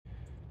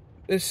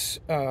This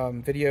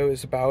video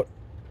is about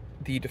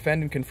the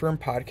Defend and Confirm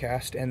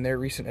podcast and their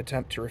recent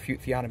attempt to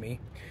refute Theonomy,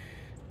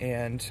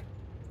 and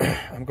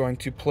I'm going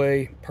to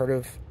play part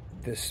of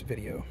this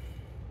video.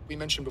 We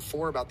mentioned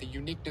before about the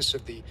uniqueness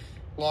of the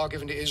law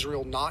given to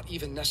Israel not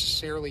even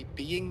necessarily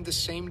being the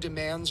same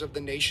demands of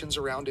the nations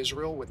around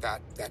Israel with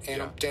that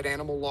dead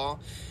animal law.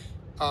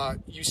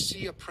 You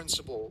see a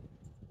principle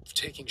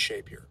taking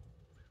shape here.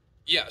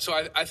 Yeah, so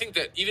I think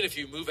that even if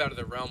you move out of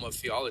the realm of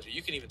theology,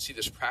 you can even see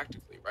this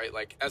practically, right?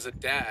 Like, as a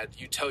dad,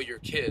 you tell your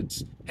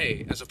kids,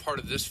 hey, as a part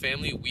of this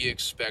family, we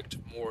expect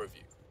more of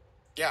you.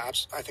 Yeah,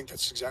 I think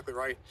that's exactly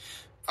right.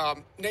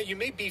 Now, you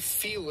may be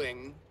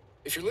feeling,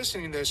 if you're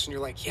listening to this and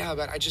you're like, yeah,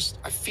 but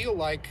I feel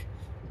like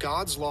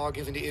God's law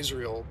given to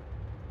Israel,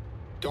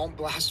 don't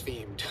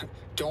blaspheme,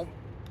 don't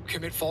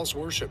commit false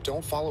worship,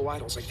 don't follow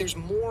idols. Like, there's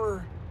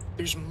more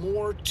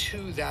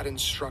to that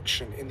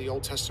instruction in the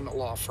Old Testament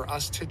law for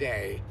us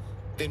today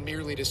than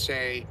merely to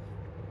say,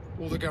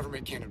 well, the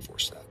government can't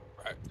enforce that.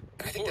 Right.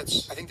 And I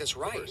think that's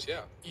right. Course,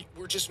 yeah.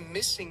 We're just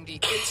missing the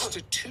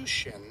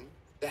institution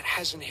that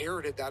has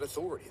inherited that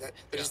authority, that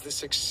is the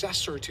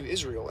successor to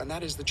Israel, and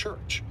that is the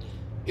church.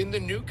 In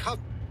the new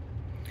covenant.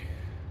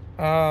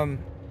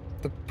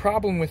 The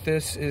problem with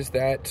this is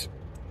that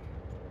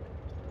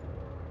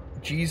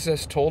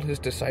Jesus told his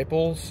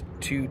disciples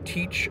to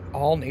teach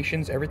all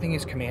nations everything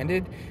he's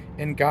commanded,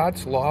 and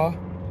God's law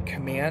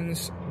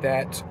commands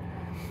that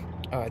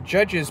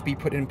judges be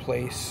put in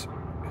place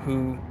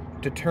who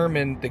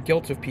determine the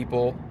guilt of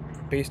people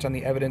based on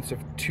the evidence of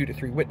 2 to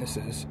 3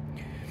 witnesses.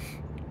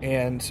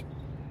 And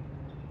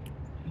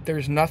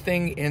there's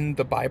nothing in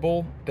the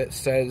Bible that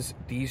says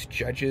these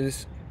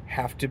judges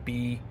have to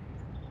be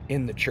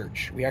in the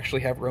church. We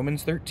actually have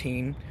Romans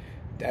 13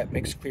 that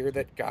makes clear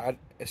that God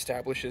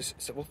establishes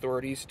civil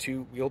authorities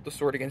to wield the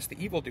sword against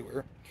the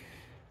evildoer,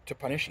 to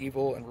punish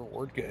evil and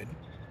reward good.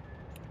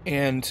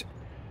 And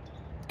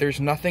there's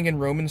nothing in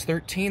Romans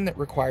 13 that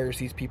requires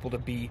these people to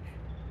be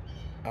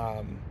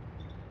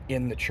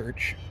in the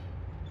church,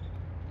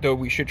 though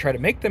we should try to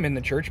make them in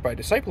the church by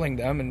discipling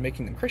them and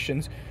making them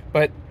Christians,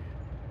 but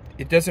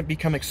it doesn't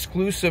become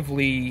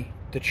exclusively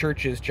the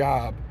church's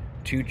job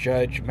to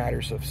judge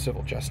matters of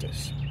civil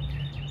justice.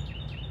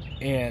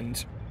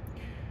 And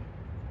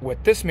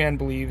what this man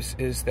believes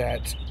is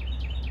that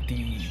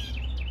the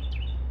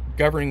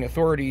governing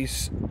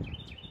authorities,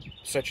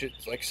 such as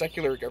like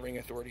secular governing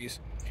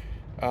authorities,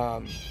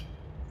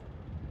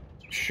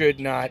 should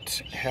not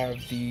have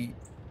the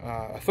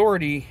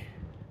authority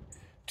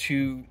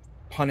to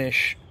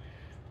punish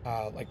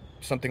like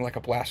something like a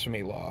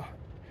blasphemy law,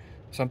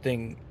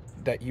 something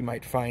that you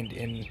might find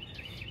in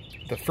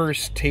the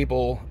first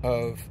table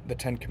of the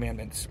 10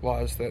 Commandments,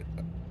 laws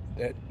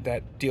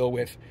that deal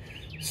with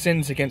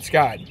sins against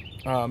God.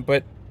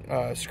 But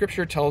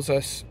Scripture tells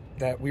us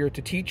that we are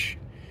to teach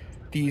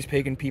these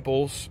pagan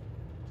peoples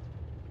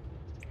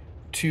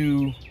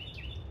to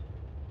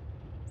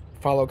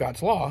follow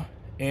God's law,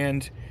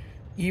 and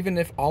even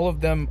if all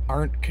of them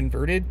aren't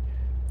converted,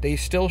 they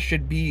still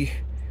should be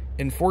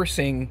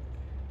enforcing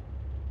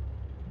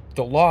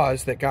the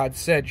laws that God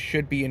said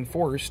should be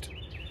enforced,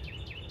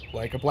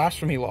 like a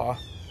blasphemy law,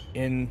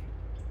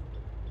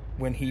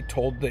 when he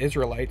told the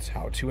Israelites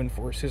how to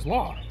enforce his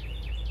law.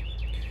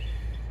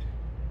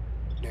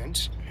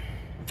 And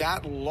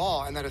that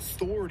law and that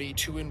authority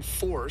to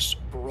enforce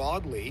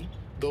broadly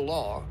the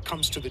law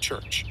comes to the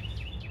church.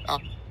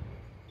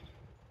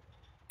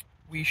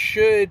 We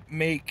should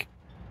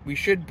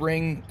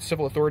bring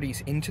civil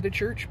authorities into the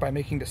church by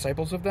making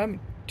disciples of them,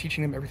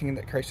 teaching them everything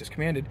that Christ has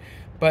commanded,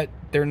 but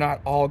they're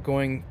not all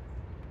going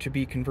to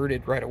be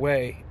converted right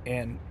away,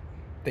 and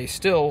they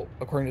still,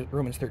 according to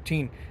Romans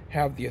 13,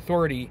 have the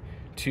authority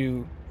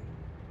to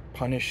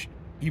punish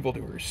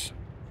evildoers.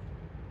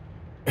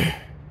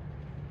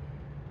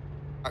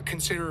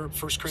 Consider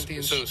 1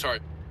 Corinthians. So sorry.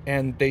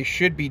 And they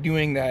should be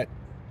doing that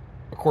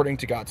according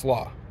to God's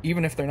law.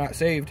 Even if they're not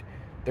saved,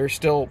 they're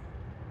still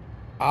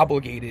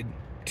obligated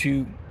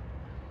to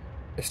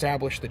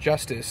establish the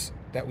justice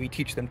that we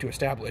teach them to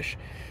establish.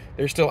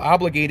 They're still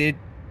obligated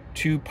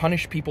to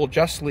punish people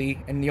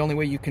justly, and the only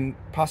way you can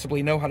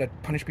possibly know how to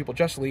punish people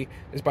justly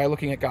is by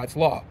looking at God's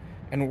law.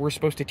 And we're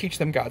supposed to teach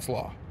them God's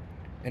law.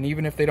 And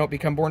even if they don't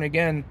become born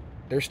again,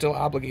 they're still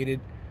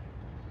obligated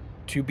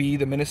to be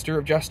the minister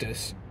of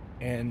justice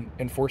and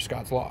enforce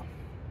God's law.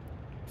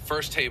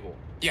 First table.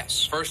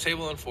 Yes. First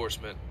table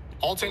enforcement.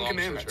 All 10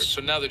 commandments.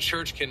 So now the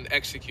church can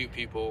execute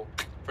people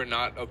for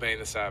not obeying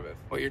the Sabbath.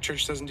 Well, your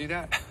church doesn't do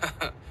that.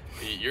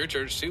 Your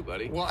church too,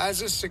 buddy. Well,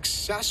 as a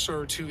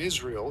successor to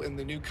Israel in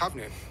the new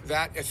covenant,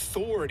 that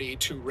authority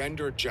to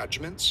render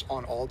judgments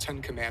on all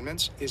 10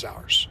 commandments is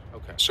ours.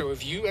 Okay. So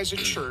if you as a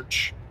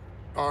church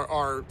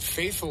are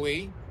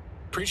faithfully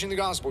preaching the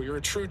gospel, you're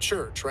a true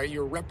church, right?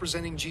 You're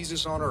representing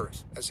Jesus on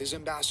earth as his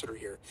ambassador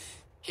here.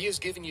 He has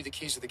given you the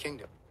keys of the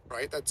kingdom,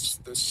 right? That's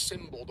the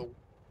symbol.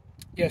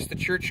 Yes, the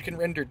church can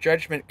render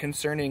judgment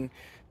concerning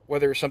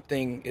whether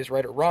something is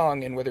right or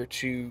wrong, and whether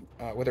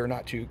or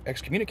not to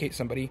excommunicate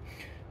somebody.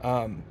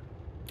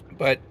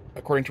 But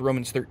according to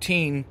Romans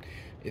 13,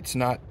 It's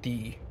not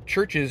the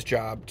church's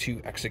job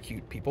to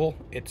execute people.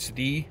 It's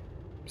the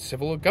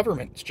civil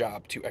government's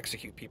job to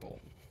execute people.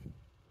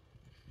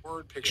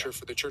 Word picture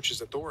for the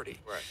church's authority.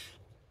 Right.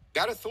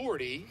 That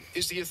authority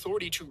is the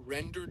authority to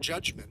render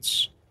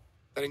judgments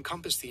that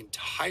encompass the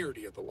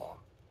entirety of the law.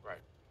 Right.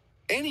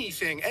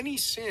 Anything, any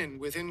sin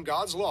within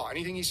God's law,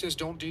 anything he says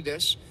don't do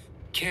this,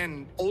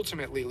 can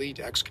ultimately lead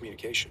to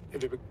excommunication.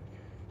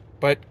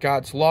 But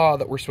God's law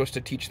that we're supposed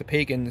to teach the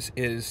pagans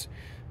is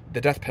the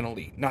death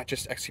penalty, not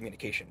just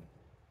excommunication.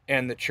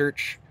 And the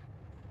church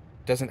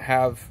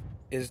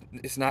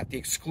is not the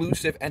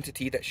exclusive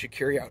entity that should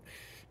carry out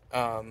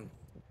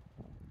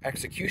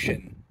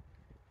execution.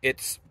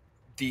 It's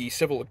the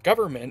civil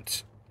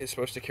government is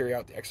supposed to carry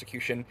out the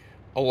execution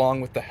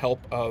along with the help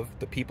of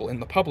the people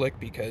in the public,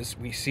 because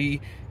we see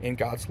in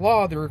God's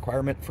law the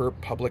requirement for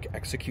public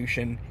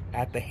execution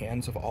at the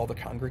hands of all the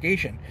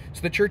congregation.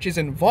 So the church is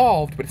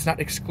involved, but it's not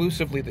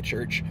exclusively the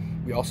church.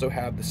 We also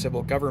have the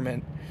civil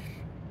government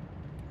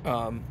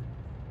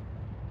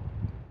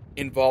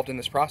involved in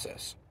this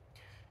process.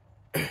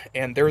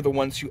 And they're the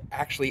ones who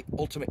actually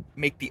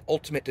make the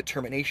ultimate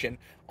determination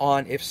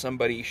on if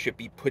somebody should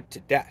be put to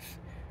death.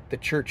 The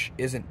church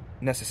isn't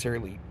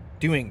necessarily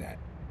doing that.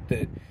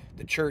 The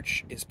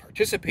church is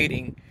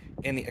participating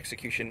in the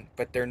execution,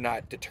 but they're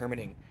not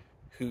determining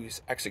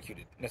who's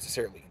executed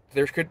necessarily.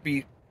 There could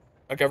be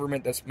a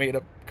government that's made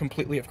up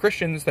completely of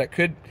Christians that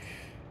could,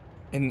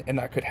 and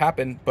that could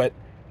happen, but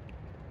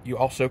you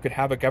also could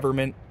have a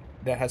government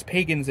that has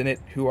pagans in it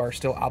who are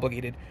still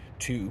obligated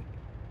to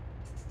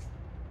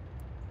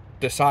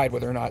decide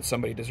whether or not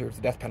somebody deserves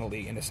the death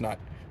penalty, and it's not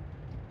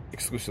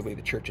exclusively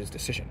the church's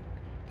decision.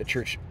 The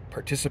church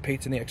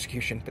participates in the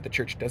execution, but the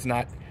church does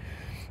not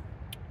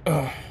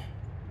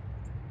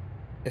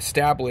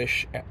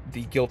establish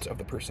the guilt of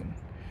the person.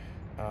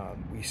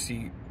 We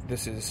see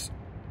this is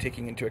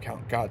taking into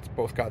account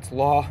both God's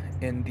law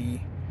in the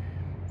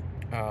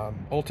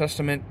Old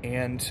Testament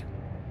and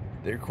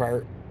the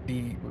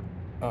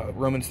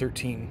Romans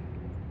 13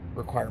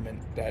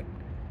 requirement that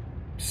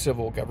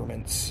civil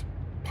governments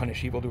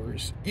punish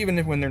evildoers, even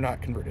when they're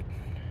not converted.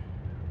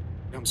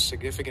 Becomes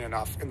significant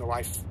enough in the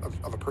life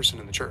of a person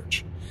in the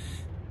church.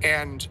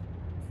 And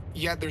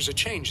yet there's a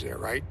change there,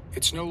 right?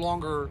 It's no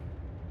longer,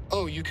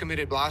 oh, you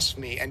committed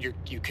blasphemy and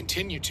you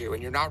continue to,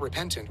 and you're not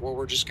repentant. Well,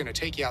 we're just going to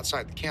take you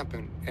outside the camp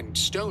and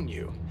stone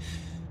you.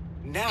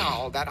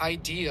 Now, that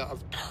idea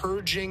of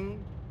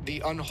purging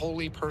the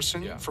unholy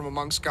person from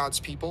amongst God's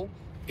people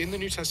in the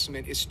New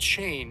Testament is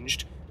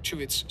changed to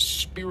its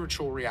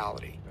spiritual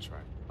reality. That's right.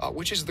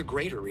 Which is the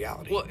greater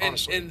reality. Well,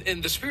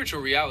 and the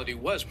spiritual reality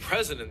was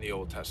present in the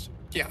Old Testament.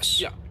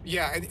 Yes.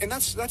 Yeah, and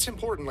that's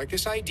important. Like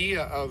this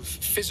idea of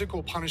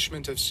physical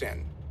punishment of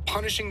sin,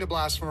 punishing the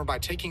blasphemer by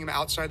taking him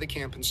outside the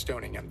camp and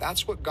stoning him.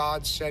 That's what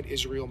God said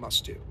Israel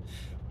must do.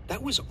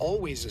 That was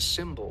always a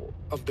symbol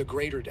of the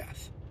greater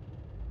death,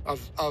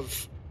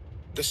 of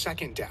the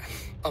second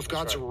death, of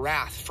God's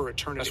wrath for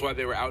eternity. That's why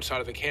they were outside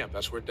of the camp.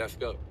 That's where death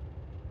goes.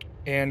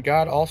 And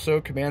God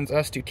also commands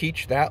us to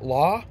teach that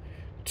law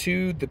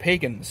to the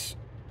pagans,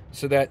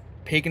 so that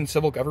pagan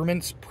civil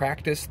governments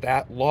practice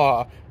that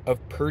law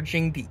of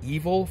purging the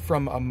evil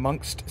from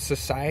amongst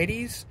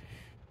societies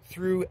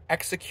through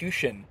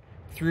execution,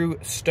 through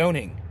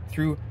stoning,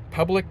 through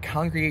public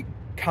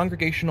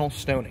congregational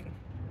stoning.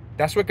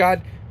 That's what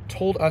God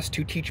told us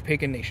to teach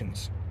pagan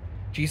nations.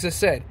 Jesus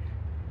said,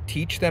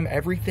 teach them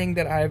everything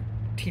that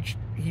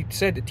he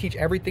said to teach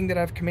everything that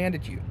I've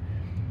commanded you.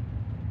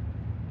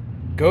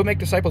 Go make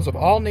disciples of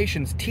all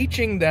nations,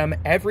 teaching them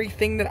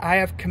everything that I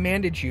have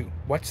commanded you.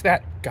 What's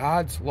that?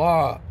 God's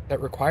law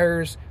that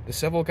requires the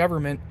civil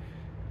government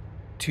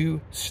to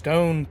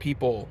stone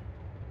people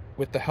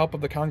with the help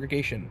of the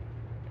congregation.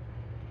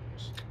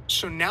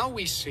 So now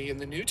we see in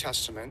the New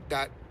Testament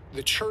that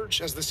the church,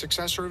 as the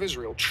successor of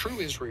Israel, true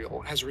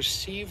Israel, has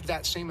received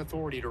that same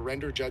authority to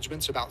render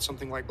judgments about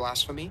something like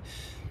blasphemy.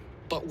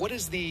 But what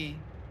does the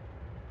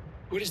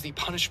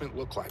punishment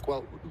look like?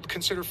 Well,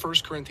 consider 1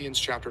 Corinthians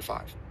chapter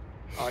 5.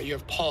 You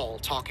have Paul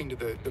talking to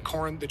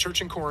the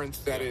church in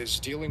Corinth that is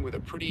dealing with a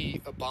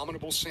pretty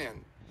abominable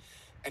sin.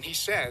 And he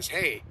says,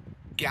 hey,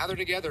 gather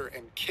together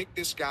and kick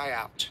this guy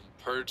out.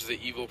 Purge the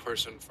evil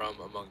person from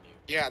among you.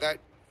 Yeah,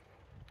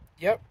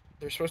 Yep,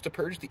 they're supposed to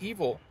purge the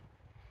evil.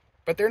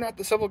 But they're not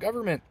the civil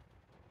government.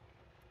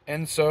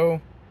 And so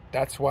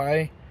that's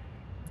why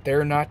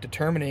they're not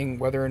determining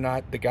whether or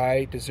not the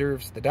guy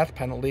deserves the death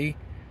penalty.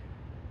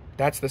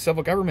 That's the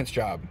civil government's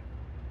job.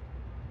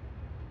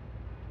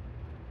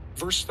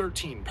 Verse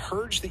 13,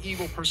 purge the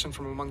evil person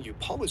from among you.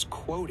 Paul is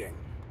quoting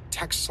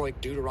texts like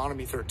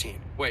Deuteronomy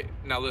 13. Wait,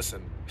 now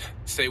listen.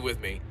 Stay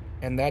with me.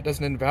 And that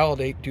doesn't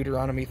invalidate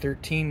Deuteronomy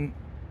 13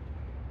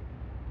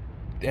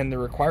 and the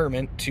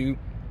requirement to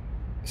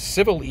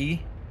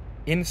civilly,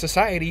 in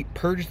society,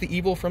 purge the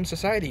evil from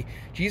society.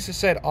 Jesus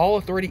said, all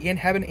authority in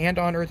heaven and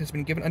on earth has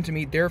been given unto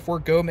me. Therefore,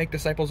 go make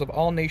disciples of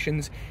all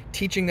nations,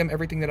 teaching them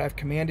everything that I've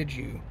commanded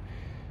you,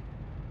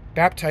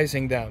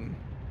 baptizing them.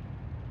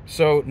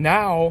 So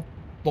now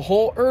the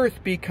whole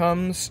earth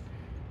becomes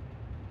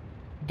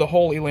the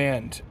Holy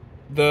Land.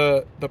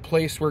 the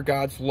place where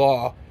God's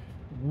law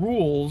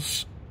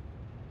rules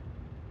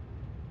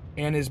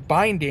and is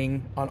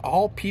binding on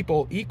all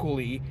people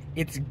equally.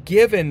 It's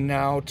given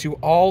now to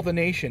all the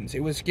nations. It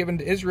was given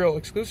to Israel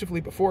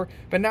exclusively before,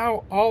 but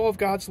now all of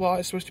God's law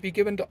is supposed to be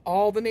given to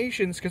all the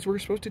nations, because we're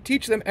supposed to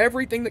teach them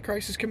everything that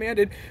Christ has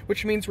commanded,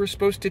 which means we're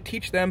supposed to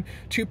teach them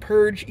to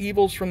purge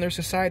evils from their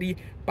society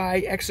by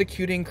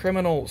executing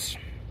criminals.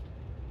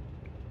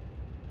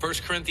 1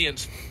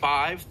 Corinthians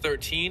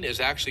 5:13 is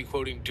actually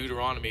quoting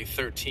Deuteronomy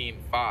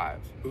 13:5.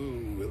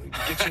 Ooh,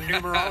 get your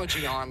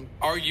numerology on.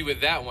 Argue with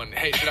that one.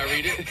 Hey, should I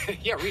read it?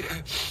 Yeah, read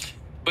it.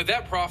 But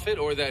that prophet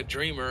or that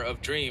dreamer of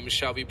dreams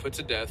shall be put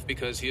to death,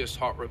 because he has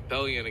taught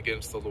rebellion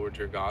against the Lord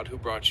your God, who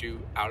brought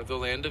you out of the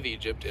land of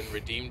Egypt and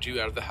redeemed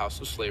you out of the house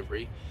of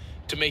slavery,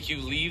 to make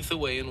you leave the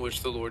way in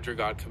which the Lord your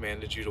God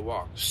commanded you to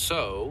walk.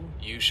 So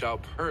you shall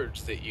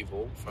purge the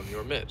evil from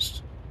your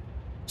midst.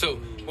 So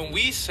when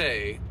we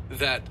say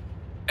that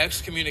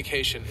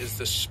excommunication is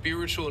the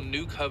spiritual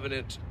new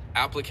covenant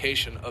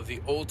application of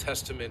the Old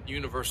Testament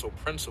universal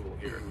principle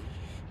here,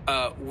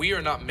 we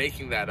are not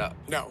making that up.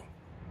 No.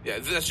 Yeah,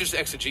 that's just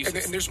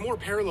exegesis. And there's more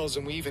parallels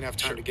than we even have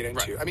time to get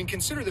into. Right. I mean,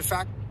 consider the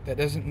fact... That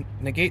doesn't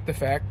negate the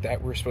fact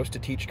that we're supposed to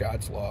teach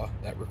God's law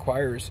that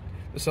requires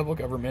the civil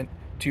government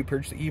to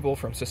purge the evil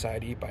from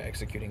society by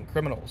executing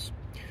criminals.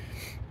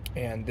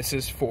 And this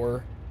is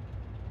for,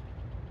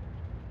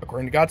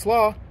 according to God's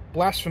law,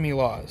 blasphemy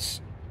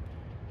laws.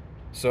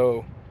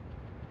 So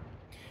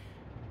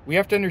we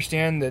have to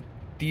understand that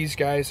these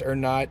guys are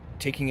not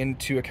taking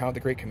into account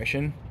the Great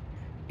Commission,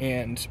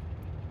 and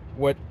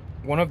what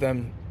one of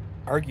them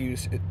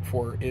argues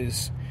for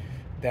is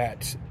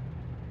that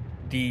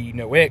the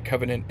Noahic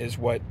covenant is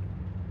what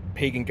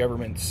pagan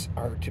governments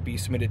are to be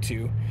submitted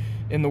to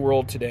in the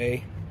world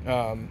today,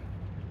 or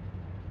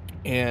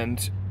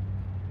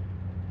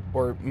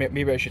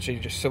maybe I should say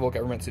just civil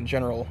governments in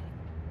general,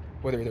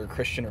 whether they're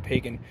Christian or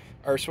pagan,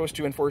 are supposed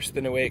to enforce the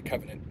Noahic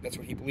covenant. That's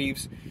what he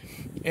believes.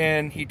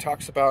 And he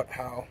talks about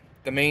how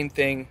the main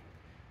thing,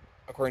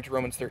 according to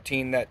Romans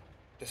 13, that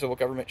the civil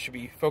government should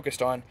be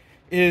focused on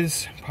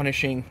is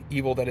punishing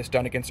evil that is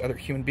done against other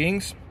human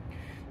beings,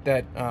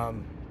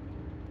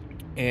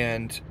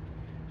 and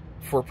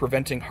for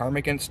preventing harm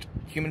against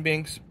human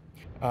beings.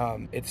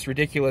 It's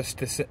ridiculous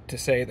to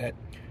say that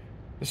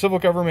the civil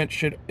government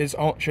should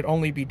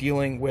only be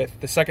dealing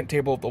with the second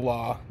table of the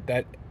law,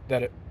 that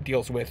it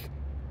deals with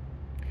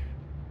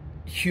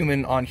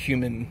human on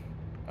human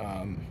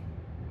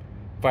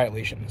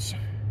violations.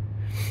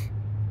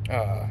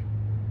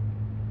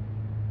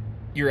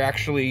 You're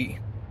actually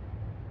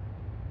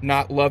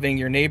not loving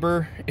your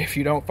neighbor if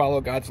you don't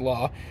follow God's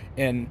law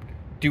and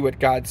do what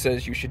God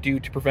says you should do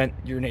to prevent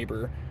your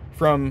neighbor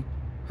from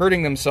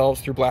hurting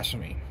themselves through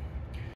blasphemy.